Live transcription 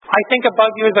I think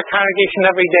about you as a congregation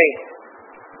every day.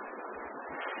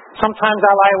 Sometimes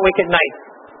I lie awake at night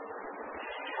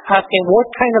asking what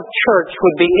kind of church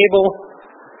would be able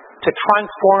to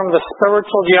transform the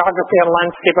spiritual geography and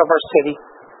landscape of our city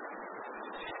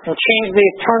and change the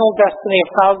eternal destiny of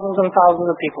thousands and thousands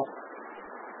of people.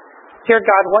 Dear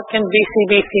God, what can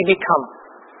BCBC become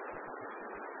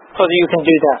so that you can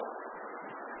do that?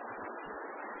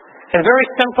 And very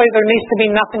simply, there needs to be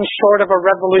nothing short of a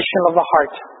revolution of the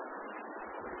heart.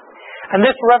 And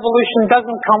this revolution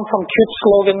doesn't come from cute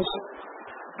slogans,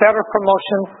 better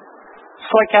promotion,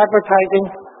 slick advertising.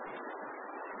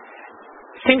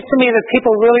 It seems to me that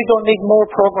people really don't need more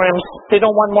programs. They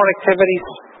don't want more activities.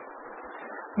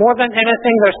 More than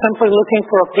anything, they're simply looking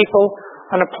for a people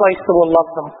and a place that will love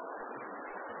them.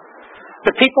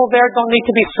 The people there don't need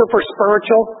to be super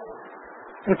spiritual.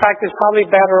 In fact, it's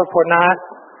probably better if we're not.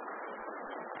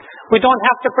 We don't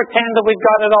have to pretend that we've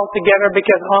got it all together,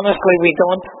 because honestly we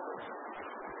don't.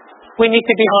 We need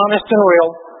to be honest and real,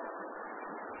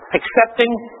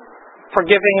 accepting,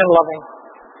 forgiving, and loving.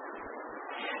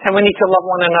 And we need to love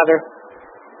one another.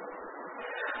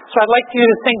 So I'd like you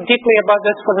to think deeply about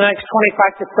this for the next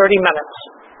 25 to 30 minutes.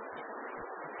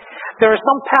 There are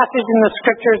some passages in the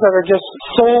scriptures that are just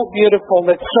so beautiful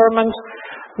that sermons,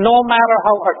 no matter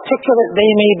how articulate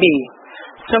they may be,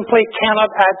 simply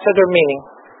cannot add to their meaning.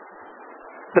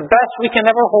 The best we can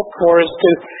ever hope for is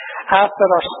to ask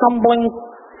that our stumbling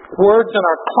words and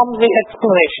our clumsy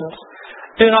explanations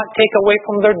do not take away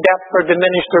from their depth or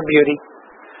diminish their beauty.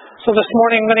 So this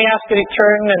morning I'm going to ask you to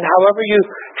turn, and however you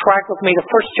track with me, to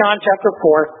 1 John chapter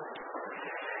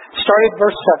 4, start at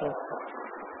verse 7.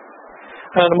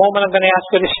 And in a moment I'm going to ask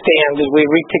you to stand as we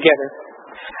read together.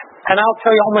 And I'll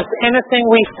tell you, almost anything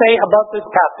we say about this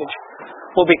passage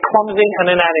will be clumsy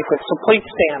and inadequate. So please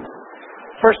stand.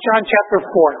 1 John chapter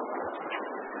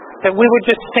 4. That we would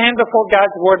just stand before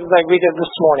God's word as I read it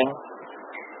this morning.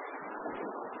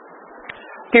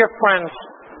 Dear friends,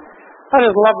 let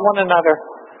us love one another.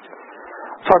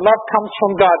 For love comes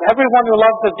from God. Everyone who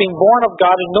loves has been born of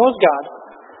God and knows God.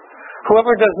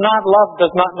 Whoever does not love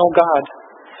does not know God,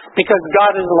 because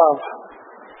God is love.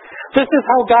 This is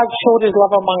how God showed His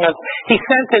love among us. He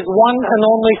sent His one and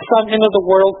only Son into the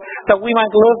world that we might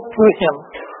live through Him.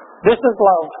 This is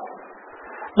love.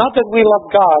 Not that we love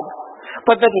God,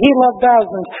 but that He loved us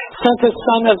and sent His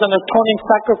Son as an atoning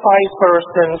sacrifice for our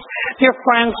sins. Dear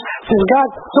friends, since God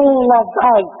so loved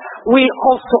us, we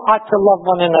also ought to love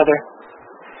one another.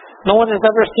 No one has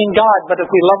ever seen God, but if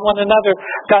we love one another,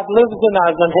 God lives in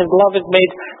us and His love is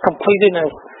made complete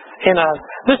in us.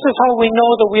 This is how we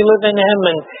know that we live in Him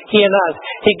and He in us.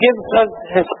 He gives us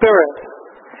His Spirit.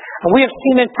 And we have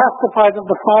seen and testified that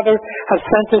the Father has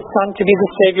sent His Son to be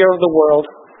the Savior of the world.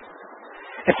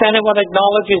 If anyone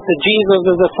acknowledges that Jesus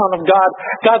is the Son of God,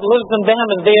 God lives in them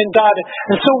and they in God.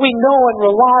 And so we know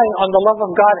and rely on the love of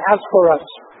God has for us.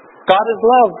 God is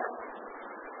love.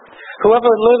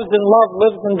 Whoever lives in love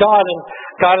lives in God and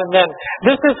God in them.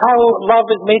 This is how love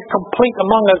is made complete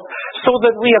among us, so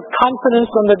that we have confidence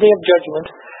on the day of judgment.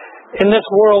 In this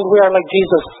world we are like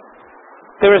Jesus.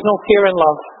 There is no fear in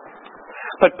love.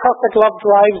 But perfect love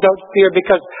drives out fear,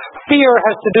 because fear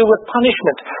has to do with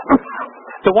punishment.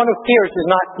 The one who fears is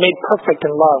not made perfect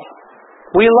in love.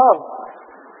 We love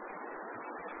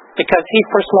because He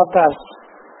first loved us.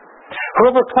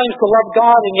 Whoever claims to love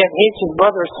God and yet hates his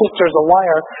brother or sister is a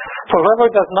liar. For whoever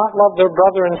does not love their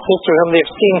brother and sister whom they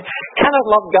have seen cannot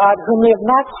love God whom they have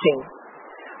not seen.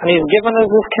 And He has given us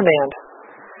this command: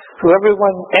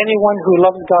 anyone who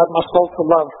loves God must also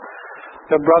love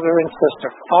their brother and sister.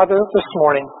 Father, this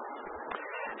morning,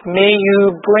 may You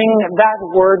bring that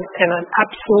word in an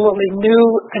absolutely new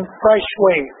and fresh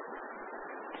way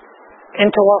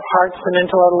into our hearts and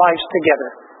into our lives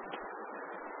together.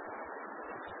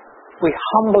 We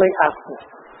humbly ask this.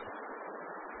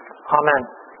 Amen.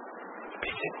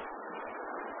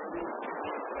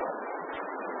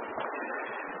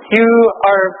 You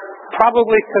are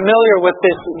probably familiar with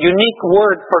this unique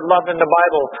word for love in the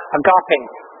Bible, agape.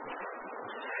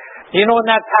 You know, in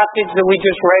that passage that we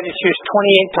just read, it's used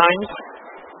 28 times.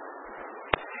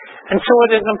 And so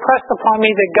it is impressed upon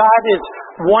me that God is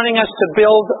wanting us to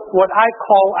build what I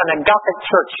call an agapic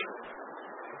church.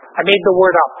 I made the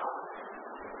word up.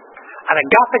 An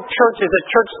agapic church is a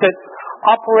church that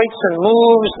operates and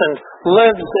moves and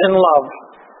lives in love.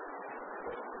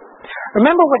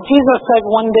 Remember what Jesus said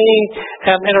one day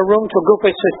in a room to a group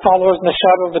of His followers in the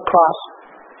shadow of the cross?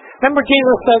 Remember,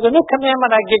 Jesus says, "A new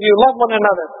commandment I give you, love one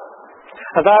another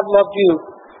as I've loved you."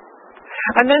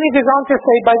 And then He goes on to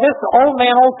say, "By this all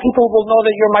people will know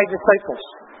that you're my disciples,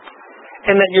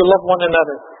 and that you love one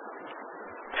another."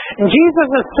 And Jesus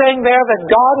is saying there that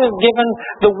God has given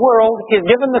the world, He's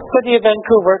given the city of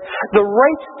Vancouver, the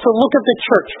right to look at the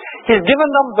church. He's given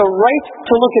them the right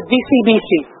to look at VCBC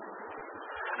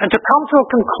and to come to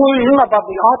a conclusion about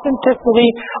the authenticity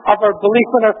of our belief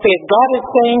in our faith. God is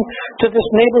saying to this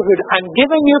neighborhood, I'm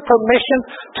giving you permission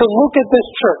to look at this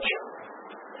church.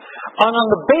 And on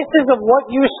the basis of what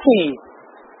you see,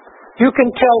 you can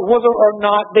tell whether or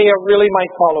not they are really my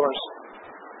followers.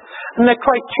 And the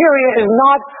criteria is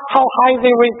not how high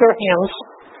they raise their hands.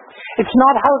 It's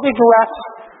not how they dress.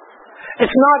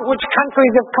 It's not which country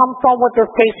they've come from, what their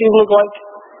faces look like.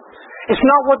 It's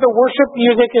not what the worship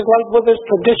music is like, whether it's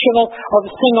traditional or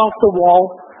the sing off the wall.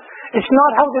 It's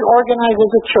not how they organize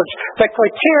as a church. The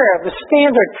criteria, the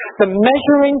standard, the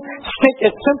measuring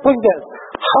stick is simply this.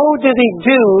 How do they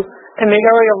do in the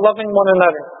area of loving one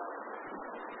another?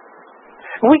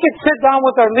 We could sit down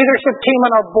with our leadership team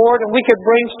and our board and we could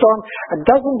brainstorm a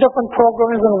dozen different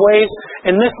programs and ways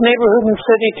in this neighborhood and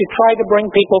city to try to bring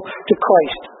people to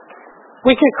Christ.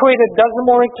 We could create a dozen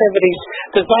more activities,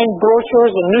 design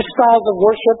brochures and new styles of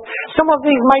worship. Some of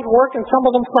these might work and some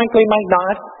of them frankly might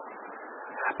not.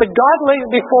 But God lays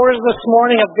before us this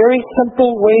morning a very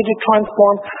simple way to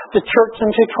transform the church and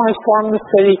to transform the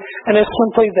city, and it's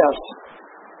simply this.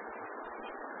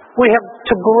 We have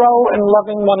to grow in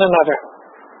loving one another.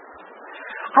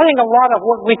 I think a lot of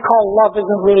what we call love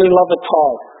isn't really love at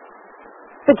all.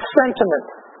 It's sentiment.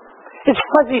 It's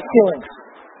fuzzy feelings.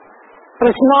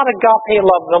 But it's not agape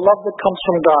love, the love that comes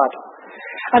from God.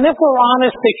 And if we're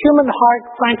honest, the human heart,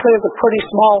 frankly, is a pretty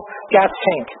small gas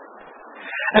tank.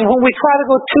 And when we try to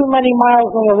go too many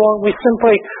miles on the road, we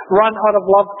simply run out of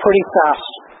love pretty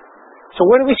fast. So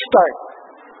where do we start?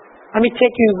 Let me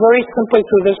take you very simply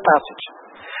through this passage.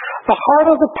 The heart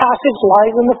of the passage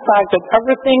lies in the fact that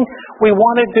everything we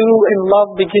want to do in love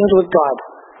begins with God.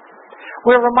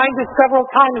 We're reminded several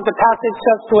times the passage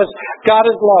says to us, God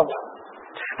is love.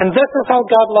 And this is how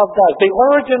God loved us. The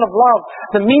origin of love,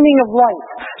 the meaning of life,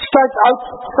 starts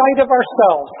outside of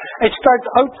ourselves. It starts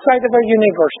outside of our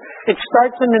universe. It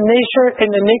starts in the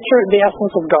nature, the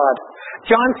essence of God.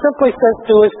 John simply says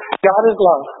to us, God is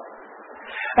love.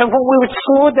 And when we would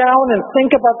slow down and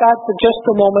think about that for just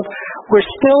a moment,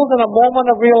 we're still in a moment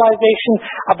of realization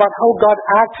about how God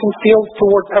acts and feels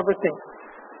towards everything.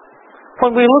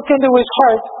 When we look into His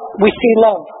heart, we see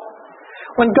love.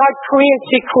 When God creates,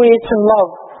 He creates in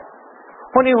love.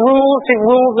 When He rules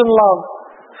in love.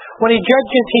 When He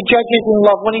judges in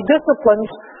love. When He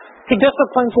disciplines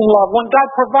in love. When God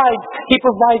provides, He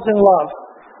provides in love.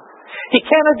 He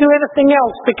cannot do anything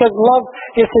else because love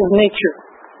is His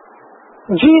nature.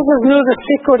 Jesus knew the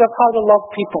secret of how to love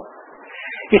people.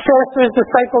 He says to His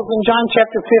disciples in John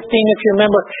chapter 15, if you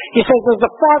remember, He says, as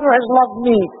the Father has loved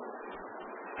me.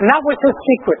 And that was His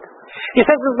secret. He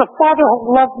says, as the Father has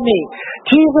loved me.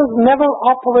 Jesus never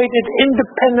operated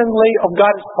independently of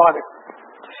God as Father.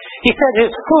 He said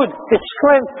his food, his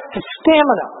strength, his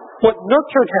stamina, what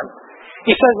nurtured Him,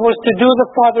 He says, was to do the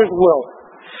Father's will.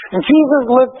 And Jesus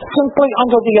lived simply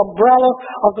under the umbrella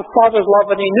of the Father's love,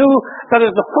 and He knew that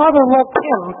as the Father loved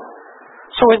Him,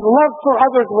 so His love for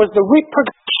others was the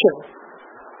reproduction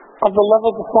of the love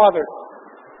of the Father.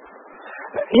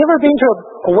 You ever been to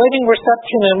a wedding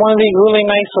reception in one of these really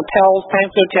nice hotels,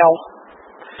 fancy hotels?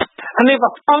 And they have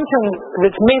a fountain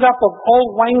that's made up of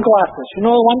old wine glasses. You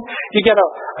know the one?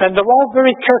 And they're all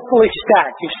very carefully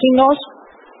stacked. You've seen those?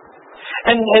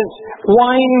 And as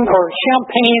wine or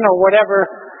champagne or whatever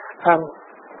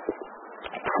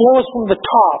flows from the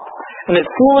top, and it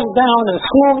flows down, and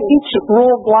slowly each row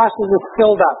of glasses is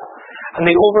filled up, and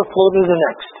they overflow to the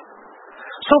next.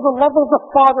 So the love of the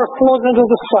Father flows into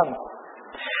the Son,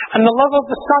 and the love of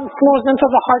the Son flows into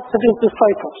the hearts of His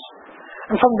disciples,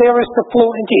 and from there is to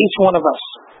flow into each one of us.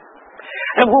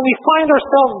 And when we find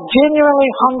ourselves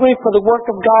genuinely hungry for the work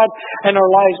of God in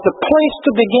our lives, the place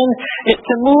to begin is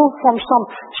to move from some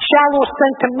shallow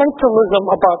sentimentalism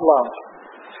about love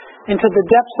into the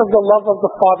depths of the love of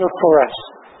the Father for us.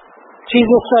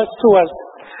 Jesus says to us,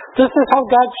 this is how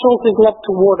God shows His love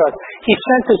toward us. He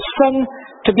sent His Son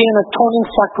to be an atoning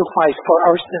sacrifice for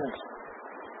our sins.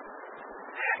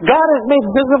 God has made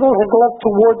visible His love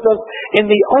towards us in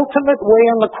the ultimate way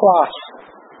on the cross.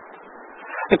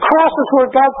 The cross is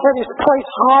where God set His place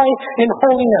high in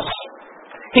holiness.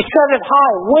 He set it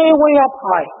high, way, way up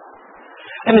high.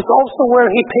 And it's also where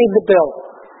He paid the bill.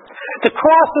 The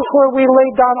cross is where we lay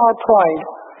down our pride.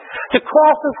 The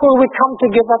cross is where we come to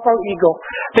give up our ego.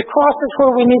 The cross is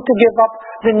where we need to give up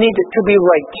the need to be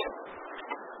right.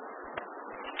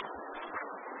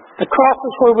 The cross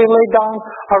is where we lay down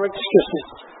our excuses.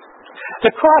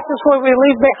 The cross is where we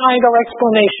leave behind our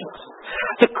explanations.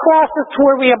 The cross is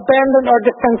where we abandon our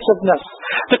defensiveness.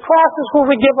 The cross is where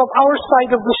we give up our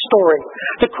side of the story.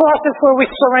 The cross is where we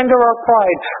surrender our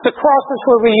pride. The cross is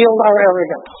where we yield our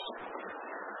arrogance.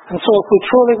 And so if we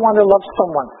truly want to love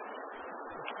someone,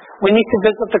 we need to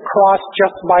visit the cross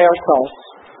just by ourselves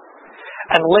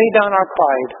and lay down our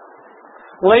pride,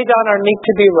 lay down our need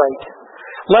to be right,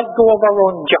 let go of our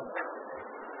own junk.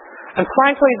 And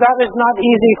frankly, that is not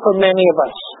easy for many of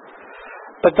us.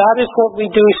 But that is what we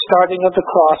do starting at the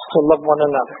cross to love one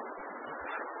another.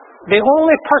 The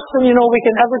only person, we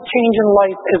can ever change in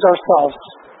life is ourselves.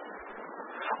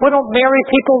 We don't marry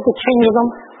people to change them.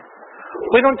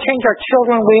 We don't change our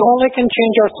children. We only can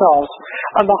change ourselves.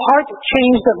 And the heart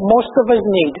change that most of us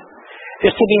need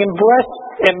is to be embraced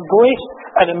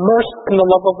and immersed in the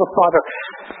love of the Father.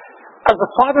 As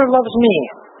the Father loves me,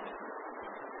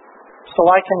 so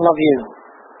I can love you.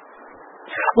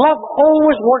 Love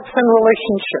always works in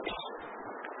relationships.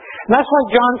 And that's why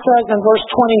John says in verse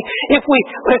 20, if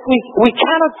we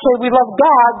cannot say we love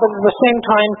God, but at the same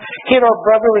time hate our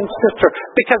brother and sister,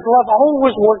 because love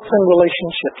always works in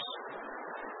relationships.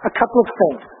 A couple of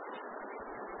things.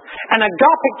 An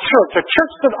agapic church, a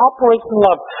church that operates in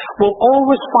love, will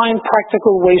always find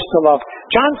practical ways to love.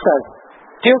 John says,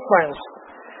 dear friends,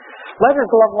 let us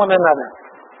love one another.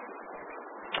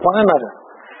 One another.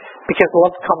 Because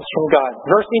love comes from God.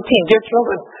 Verse 18, dear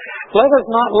children, let us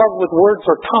not love with words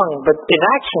or tongue, but in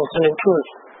actions and in truth.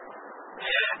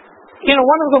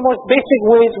 One of the most basic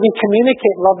ways we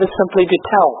communicate love is simply to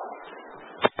tell.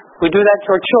 We do that to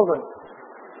our children.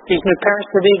 These new parents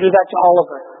today do that to all of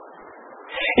us.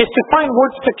 It's to find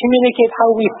words to communicate how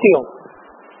we feel.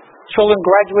 Children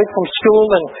graduate from school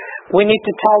and we need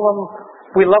to tell them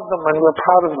we love them and we're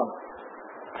proud of them.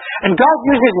 And God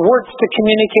uses words to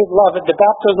communicate love. At the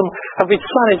baptism of His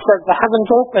Son, it says the heavens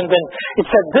opened and it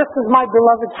said, this is my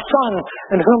beloved Son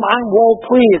in whom I'm well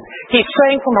pleased. He's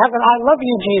saying from heaven, I love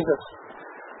you, Jesus,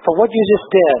 for what you just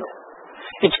did.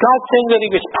 It's God saying that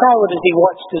He was proud as He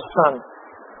watched His Son.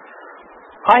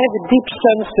 I have a deep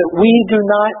sense that we do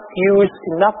not use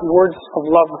enough words of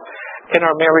love in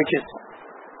our marriages,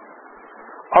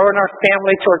 or in our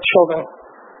family to our children,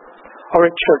 or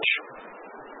at church.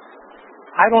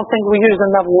 I don't think we use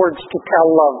enough words to tell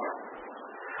love.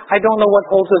 I don't know what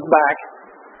holds us back,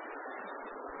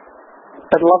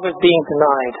 but love is being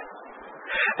denied.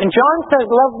 And John says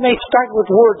love may start with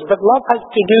words, but love has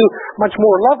to do much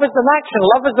more. Love is an action.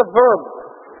 Love is a verb.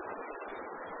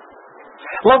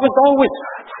 Love is always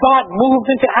thought moved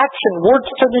into action. Words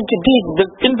turn into deeds. The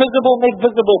invisible made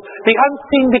visible. The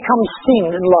unseen becomes seen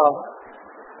in love.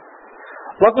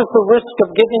 Love is the risk of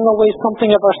giving away something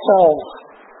of ourselves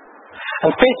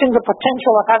and facing the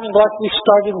potential of having less we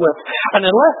started with. And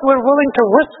unless we're willing to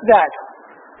risk that,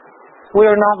 we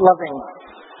are not loving.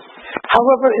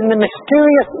 However, in the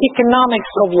mysterious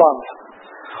economics of love,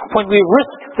 when we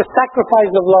risk the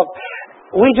sacrifice of love,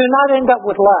 we do not end up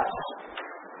with less.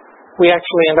 We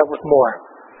actually end up with more.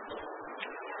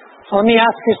 So let me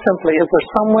ask you simply, is there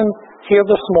someone here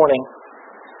this morning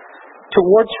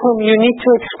towards whom you need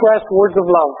to express words of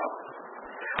love,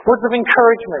 words of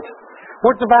encouragement,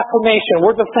 words of affirmation,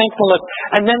 words of thankfulness,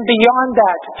 and then beyond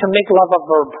that, to make love a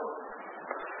verb?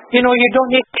 You don't need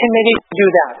a committee to do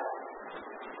that.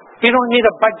 You don't need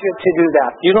a budget to do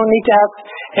that. You don't need to ask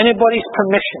anybody's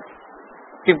permission.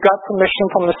 You've got permission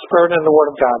from the Spirit and the Word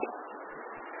of God.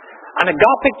 An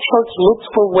agapic church looks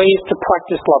for ways to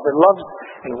practice love. It loves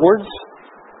in words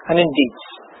and in deeds.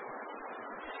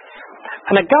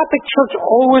 An agapic church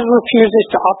always refuses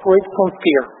to operate from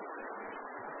fear.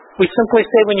 We simply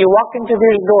say when you walk into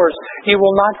these doors, you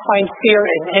will not find fear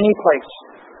in any place,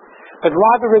 but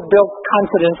rather it builds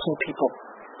confidence in people.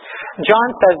 John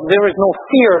says there is no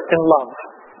fear in love.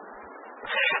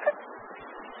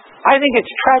 I think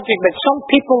it's tragic that some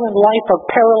people in life are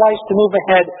paralyzed to move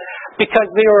ahead because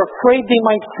they are afraid they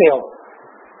might fail.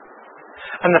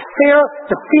 And the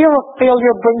fear of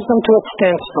failure brings them to a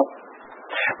standstill.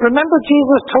 Remember,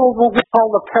 Jesus told what we call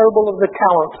the parable of the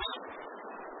talents.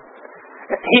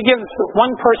 He gives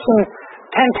one person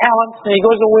 10 talents and he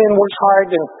goes away and works hard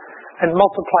and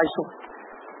multiplies them.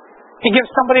 He gives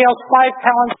somebody else 5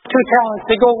 talents, 2 talents.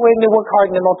 They go away and they work hard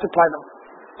and they multiply them.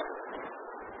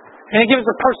 And he gives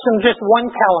a person just 1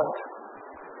 talent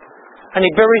and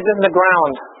he buries it in the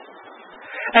ground.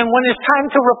 And when it's time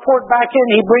to report back in,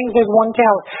 he brings his 1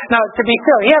 talent. Now, to be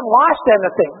fair, he hadn't lost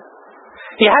anything.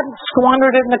 He hadn't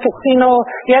squandered it in the casino.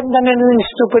 He hadn't done anything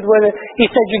stupid with it. He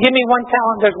said, you give me 1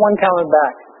 talent, there's 1 talent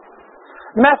back.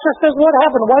 The master says, what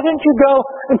happened? Why didn't you go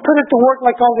and put it to work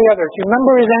like all the others? You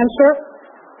remember his answer?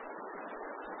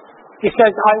 He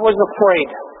says, I was afraid.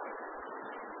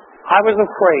 I was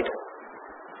afraid.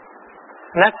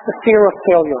 And that's the fear of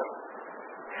failure.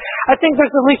 I think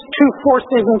there's at least two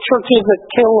forces in churches that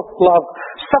kill love,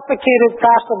 suffocate it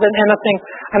faster than anything,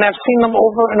 and I've seen them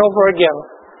over and over again.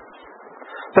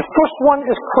 The first one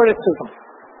is criticism.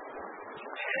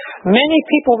 Many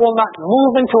people will not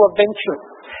move into a venture.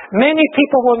 Many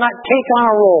people will not take on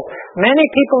a role. Many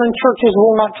people in churches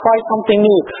will not try something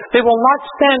new. They will not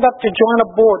stand up to join a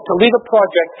board, to lead a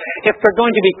project, if they're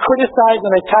going to be criticized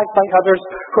and attacked by others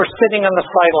who are sitting on the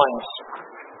sidelines.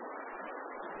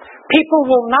 People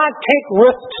will not take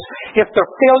risks if their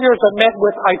failures are met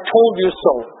with, I told you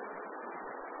so.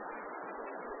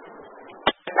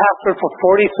 I pastored for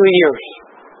 43 years.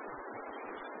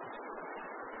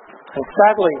 And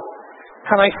sadly,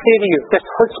 can I say to you, this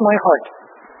hurts my heart.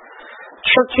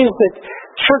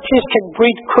 Churches can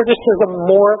breed criticism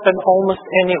more than almost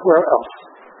anywhere else.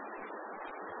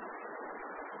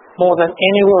 More than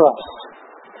anywhere else.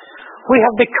 We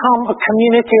have become a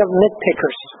community of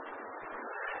nitpickers,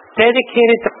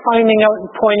 dedicated to finding out and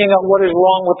pointing out what is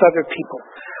wrong with other people.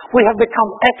 We have become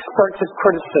experts at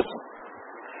criticism.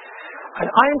 And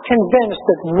I am convinced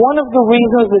that one of the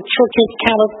reasons that churches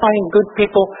cannot find good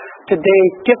people today,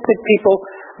 gifted people,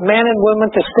 men and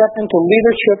women to step into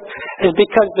leadership, is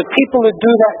because the people who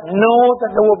do that know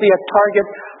that there will be a target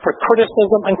for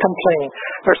criticism and complaining.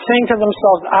 They're saying to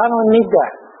themselves, I don't need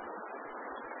that.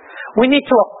 We need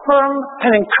to affirm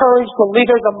and encourage the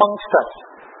leaders amongst us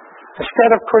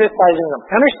instead of criticizing them.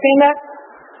 Understand that?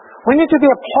 We need to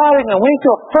be applauding them. We need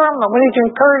to affirm them. We need to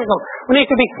encourage them. We need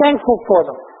to be thankful for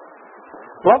them.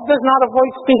 Love does not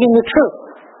avoid speaking the truth,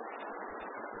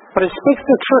 but it speaks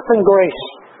the truth in grace.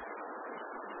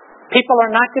 People are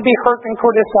not to be hurt and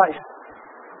criticized.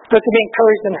 They're to be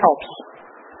encouraged and helped.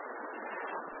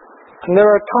 And there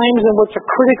are times in which a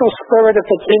critical spirit, if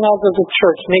it's in us as a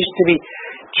church, needs to be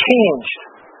changed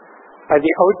by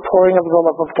the outpouring of the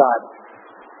love of God.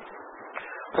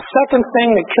 The second thing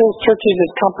that kills churches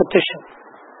is competition.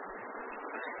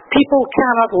 People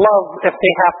cannot love if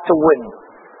they have to win.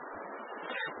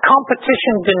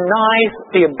 Competition denies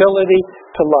the ability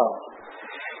to love.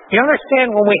 You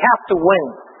understand, when we have to win,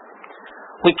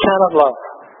 we cannot love.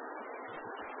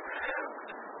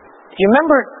 You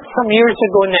remember some years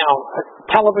ago now, a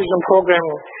television program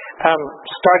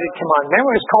started to come on. Remember,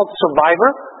 it was called Survivor?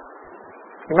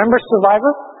 Remember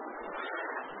Survivor?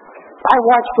 I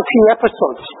watched a few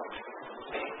episodes,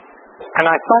 and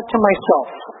I thought to myself,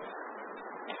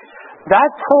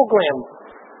 that program,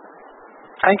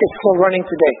 I think it's still running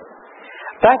today,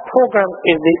 that program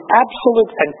is the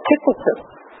absolute antithesis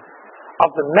of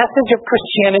the message of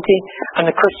Christianity and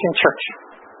the Christian church.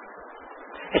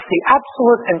 It's the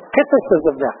absolute antithesis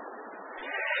of that.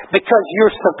 Because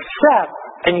your success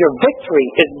and your victory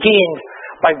is gained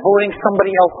by voting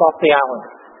somebody else off the island.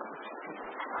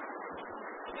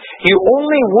 You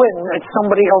only win at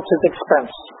somebody else's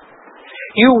expense.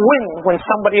 You win when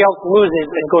somebody else loses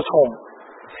and goes home.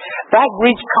 That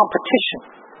breeds competition.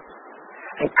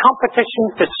 And competition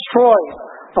destroys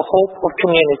the hope of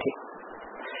community.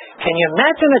 Can you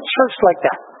imagine a church like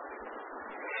that?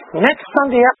 Next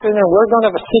Sunday afternoon, we're going to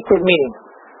have a secret meeting.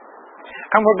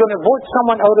 And we're going to vote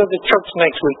someone out of the church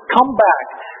next week. Come back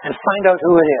and find out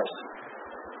who it is.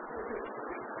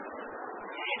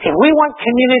 If we want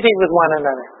community with one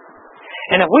another,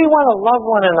 and if we want to love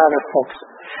one another, folks,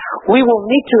 we will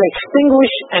need to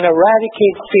extinguish and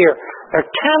eradicate fear. There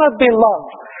cannot be love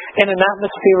in an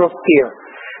atmosphere of fear.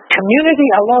 Community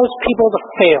allows people to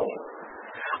fail.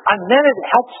 And then it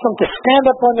helps them to stand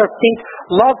up on their feet.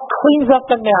 Love cleans up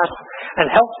the mess and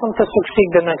helps them to succeed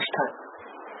the next time.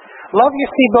 Love, you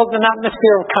see, builds an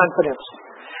atmosphere of confidence.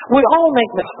 We all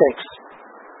make mistakes.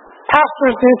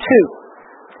 Pastors do too.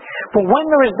 But when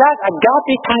there is that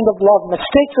agape kind of love,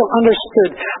 mistakes are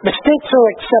understood, mistakes are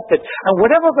accepted, and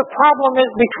whatever the problem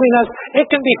is between us, it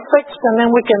can be fixed, and then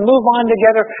we can move on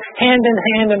together, hand in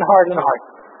hand and heart in heart.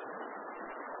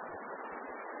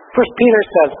 First Peter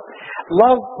says,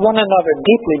 love one another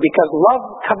deeply, because love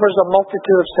covers a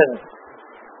multitude of sins.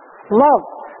 Love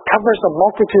covers a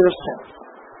multitude of sins.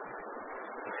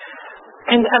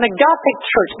 And an agapic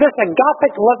church, this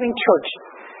agapic loving church,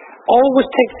 always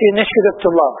takes the initiative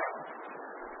to love.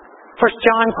 First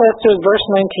John says to us, verse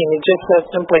 19, it just says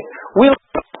simply,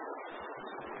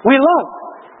 we love.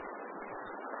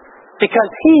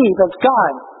 Because He, that's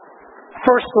God,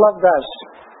 first loved us.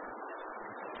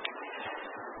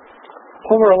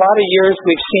 Over a lot of years,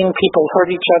 we've seen people hurt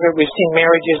each other. We've seen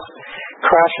marriages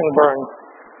crash and burn.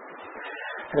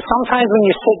 And sometimes when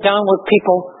you sit down with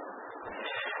people,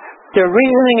 their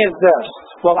reasoning is this: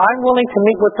 Well, I'm willing to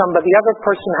meet with them, but the other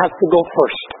person has to go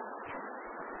first.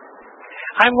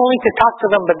 I'm willing to talk to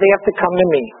them, but they have to come to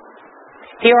me.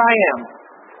 Here I am,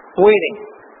 waiting.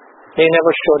 They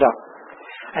never showed up.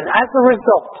 And as a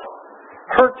result,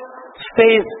 hurt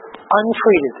stays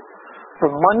untreated for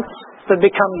months that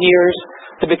become years,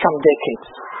 that become decades.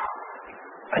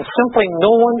 And simply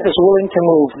no one is willing to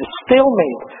move. The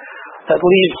stalemate that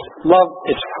leaves love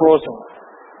is frozen.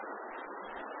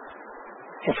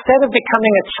 Instead of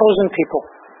becoming a chosen people,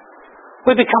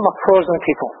 we become a frozen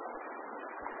people.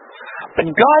 But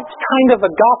God's kind of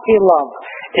agape love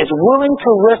is willing to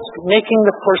risk making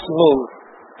the first move.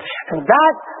 And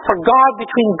that, for God,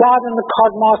 between God and the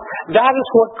cosmos, that is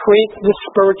what creates this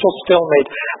spiritual stalemate.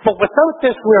 But without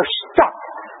this, we are stuck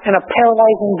in a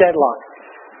paralyzing deadlock.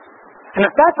 And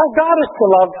if that's how God is to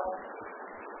love,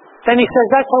 then He says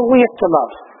that's how we have to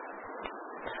love.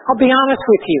 I'll be honest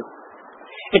with you.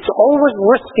 It's always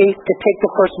risky to take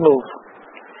the first move.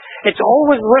 It's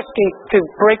always risky to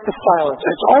break the silence.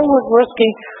 It's always risky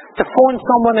to phone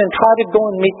someone and try to go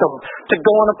and meet them, to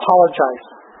go and apologize.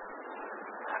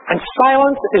 And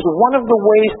silence is one of the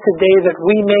ways today that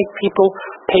we make people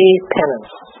pay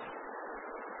penance.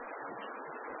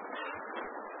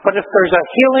 But if there's a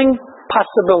healing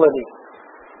possibility,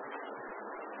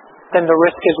 then the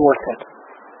risk is worth it.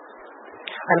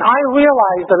 And I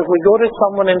realize that if we go to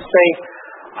someone and say,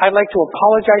 I'd like to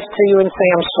apologize to you and say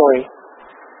I'm sorry,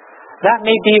 that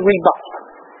may be rebuffed.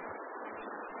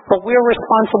 But we're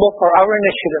responsible for our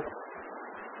initiative,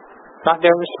 not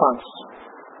their response.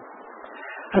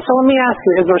 And so let me ask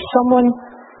you, is there someone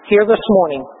here this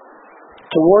morning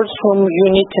towards whom you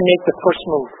need to make the first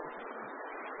move?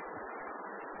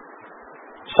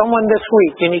 Someone this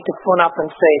week you need to phone up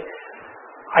and say,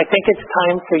 I think it's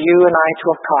time for you and I to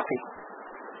have coffee.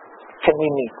 Can we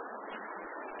meet?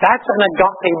 That's an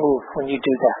agape move when you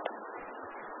do that.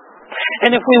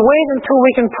 And if we wait until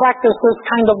we can practice this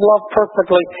kind of love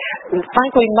perfectly,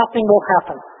 frankly, nothing will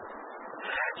happen.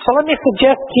 So let me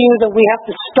suggest to you that we have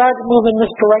to start to move in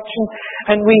this direction,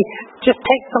 and we just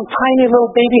take some tiny little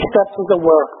baby steps, as it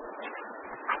were.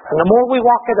 And the more we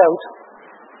walk it out,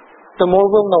 the more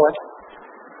we'll know it.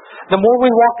 The more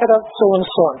we walk it out, so and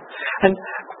so on. And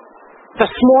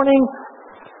this morning,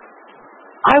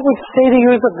 I would say to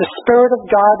you that the Spirit of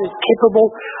God is capable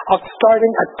of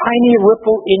starting a tiny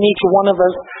ripple in each one of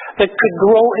us that could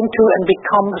grow into and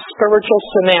become a spiritual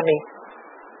tsunami.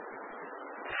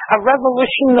 A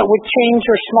revolution that would change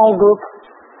your small group,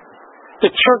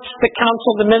 the church, the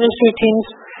council, the ministry teams.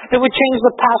 It would change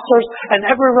the pastors and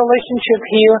every relationship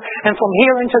here, and from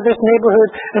here into this neighborhood,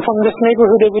 and from this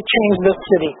neighborhood it would change this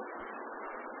city.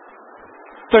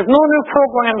 There's no new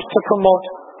programs to promote.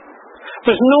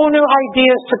 There's no new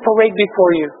ideas to parade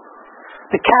before you.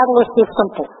 The catalyst is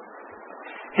simple.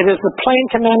 It is the plain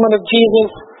commandment of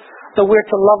Jesus that we're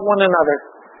to love one another,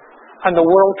 and the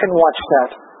world can watch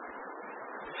that.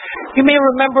 You may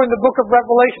remember in the book of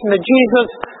Revelation that Jesus,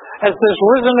 as this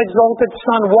risen, exalted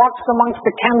Son, walks amongst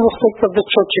the candlesticks of the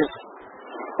churches.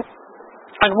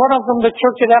 And one of them, the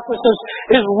church at Ephesus,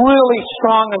 is really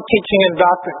strong in teaching and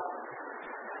doctrine.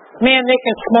 Man, they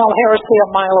can smell heresy a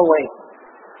mile away.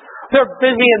 They're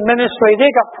busy in ministry. They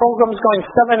got programs going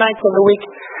 7 nights of the week.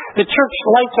 The church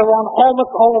lights are on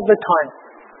almost all of the time.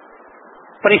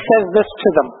 But he says this to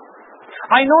them.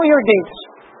 I know your deeds.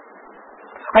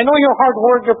 I know your hard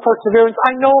work, your perseverance.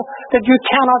 I know that you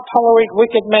cannot tolerate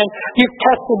wicked men. You've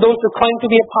tested those who claim to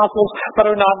be apostles but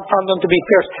are not and found them to be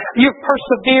fierce. You've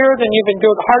persevered and you've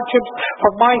endured hardships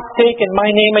for my sake and my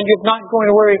name, and you've not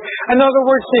grown weary. In other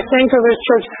words, they're saying to this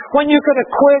church, when you could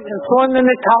have quit and thrown in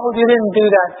the towel, you didn't do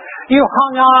that. You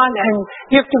hung on, and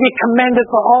you have to be commended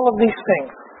for all of these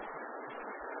things.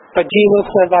 But Jesus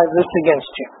says, I have this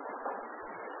against you.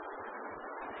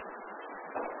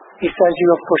 He says, you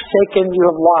have forsaken, you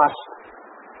have lost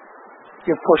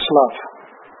your first love.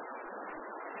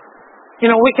 You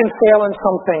know, we can fail in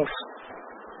some things,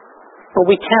 but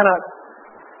we cannot,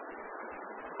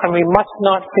 and we must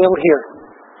not fail here.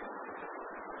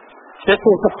 This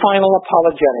is the final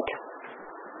apologetic.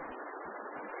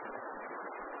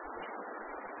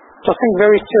 So think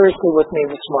very seriously with me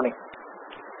this morning.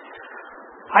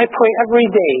 I pray every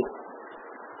day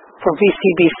for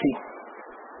VCBC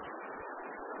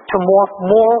to morph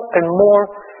more and more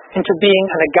into being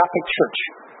an Agapic church,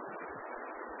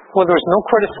 where there's no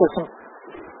criticism,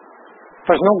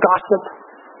 there's no gossip,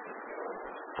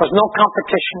 there's no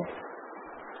competition,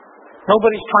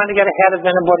 nobody's trying to get ahead of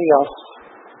anybody else.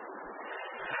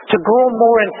 To grow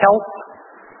more in health,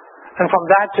 and from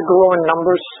that to grow in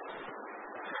numbers.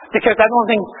 Because I don't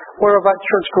think we're about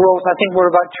church growth, I think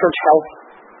we're about church health.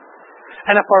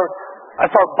 And if our If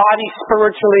our body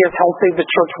spiritually is healthy, the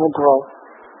church will grow.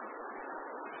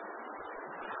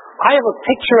 I have a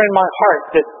picture in my heart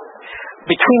that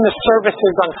between the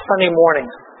services on Sunday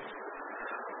mornings,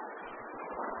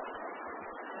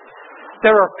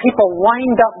 there are people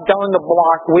lined up down the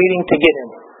block waiting to get in.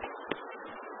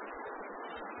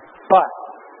 But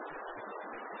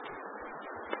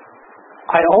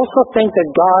I also think that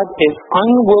God is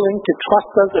unwilling to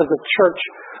trust us as a church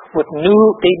with new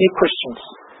baby Christians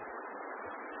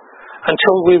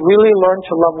until we really learn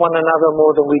to love one another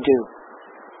more than we do.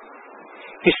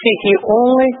 You see, He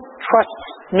only trusts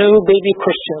new baby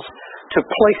Christians to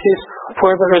places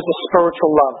where there is a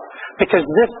spiritual love, because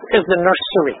this is the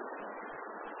nursery.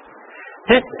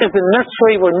 This is the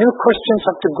nursery where new Christians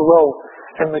have to grow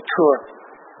and mature.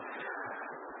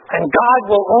 And God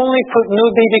will only put new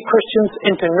baby Christians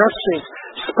into nurseries,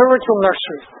 spiritual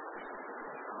nurseries,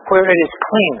 where it is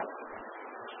clean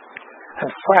and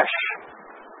fresh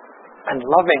and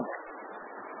loving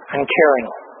and caring.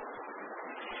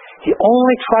 He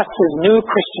only trusts His new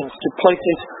Christians to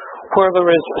places where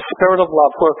there is a spirit of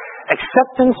love, where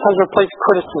acceptance has replaced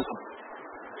criticism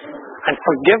and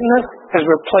forgiveness has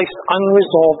replaced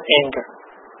unresolved anger.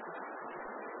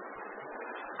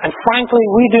 And frankly,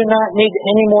 we do not need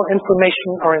any more information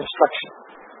or instruction.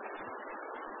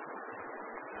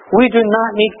 We do not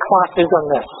need classes on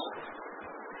this.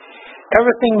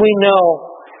 Everything we know,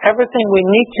 everything we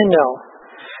need to know,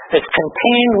 is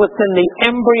contained within the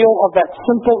embryo of that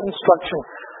simple instruction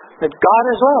that God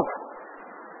is love.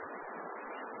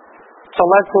 So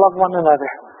let's love one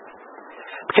another,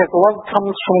 because love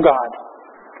comes from God.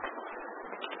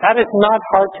 That is not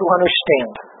hard to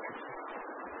understand.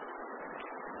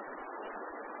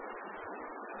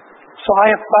 So I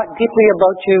have thought deeply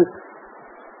about you,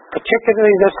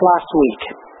 particularly this last week.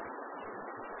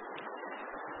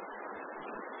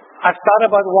 I've thought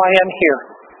about why I'm here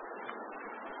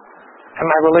and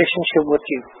my relationship with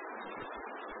you.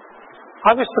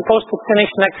 I was supposed to finish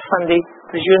next Sunday.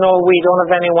 As you know, we don't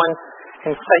have anyone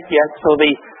in sight yet, so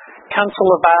the council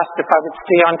have asked if I would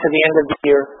stay on to the end of the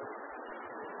year.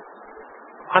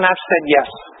 And I've said yes.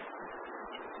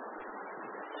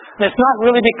 And it's not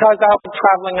really because I'll be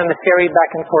traveling on the ferry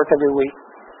back and forth every week.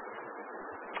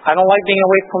 I don't like being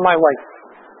away from my wife.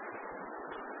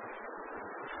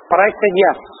 But I said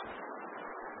yes.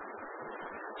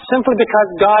 Simply because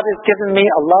God has given me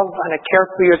a love and a care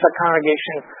for you as a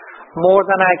congregation more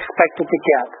than I expected to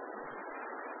get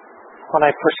when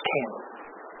I first came.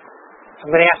 I'm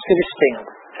going to ask you to stand.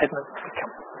 Edmund,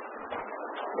 come.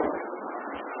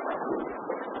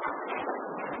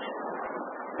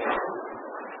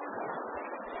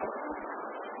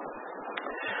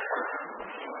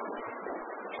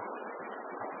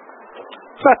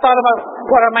 So I thought about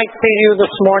what I might say to you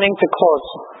this morning to close.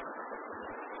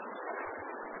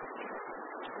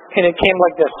 And it came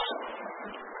like this.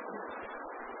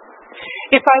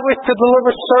 If I was to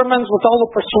deliver sermons with all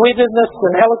the persuasiveness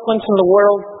and eloquence in the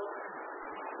world,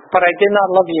 but I did not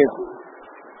love you,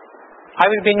 I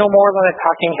would be no more than a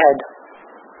talking head.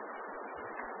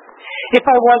 If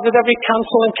I was at every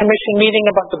council and commission meeting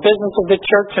about the business of the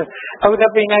church and out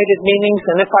every night at meetings,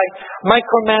 and if I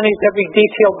micromanaged every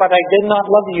detail but I did not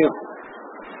love you,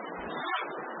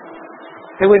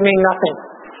 it would mean nothing.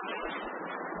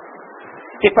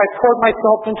 If I poured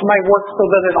myself into my work so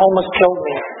that it almost killed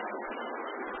me,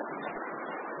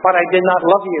 but I did not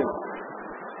love you,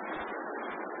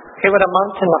 it would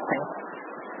amount to nothing.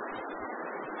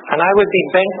 And I would be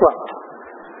bankrupt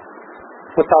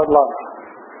without love.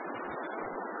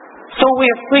 So we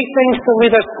have three things to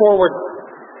lead us forward.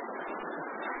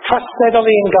 Trust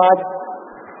steadily in God,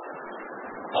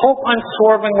 hope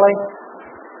unswervingly,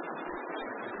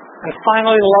 and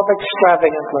finally love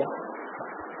extravagantly.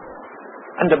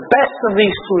 And the best of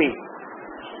these three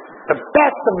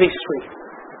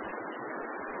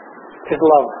is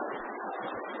love.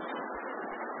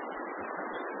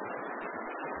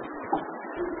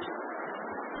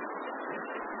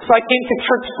 So I came to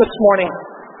church this morning,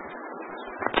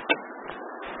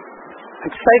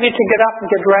 excited to get up and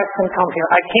get dressed and come here.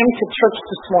 I came to church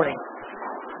this morning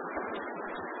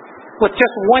with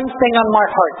just one thing on my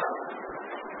heart.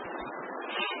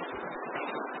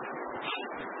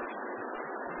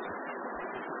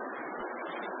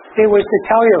 It was to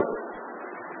tell you.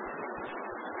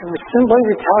 It was simply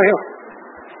to tell you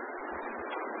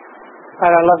that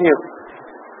I love you.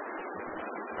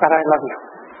 That I love you.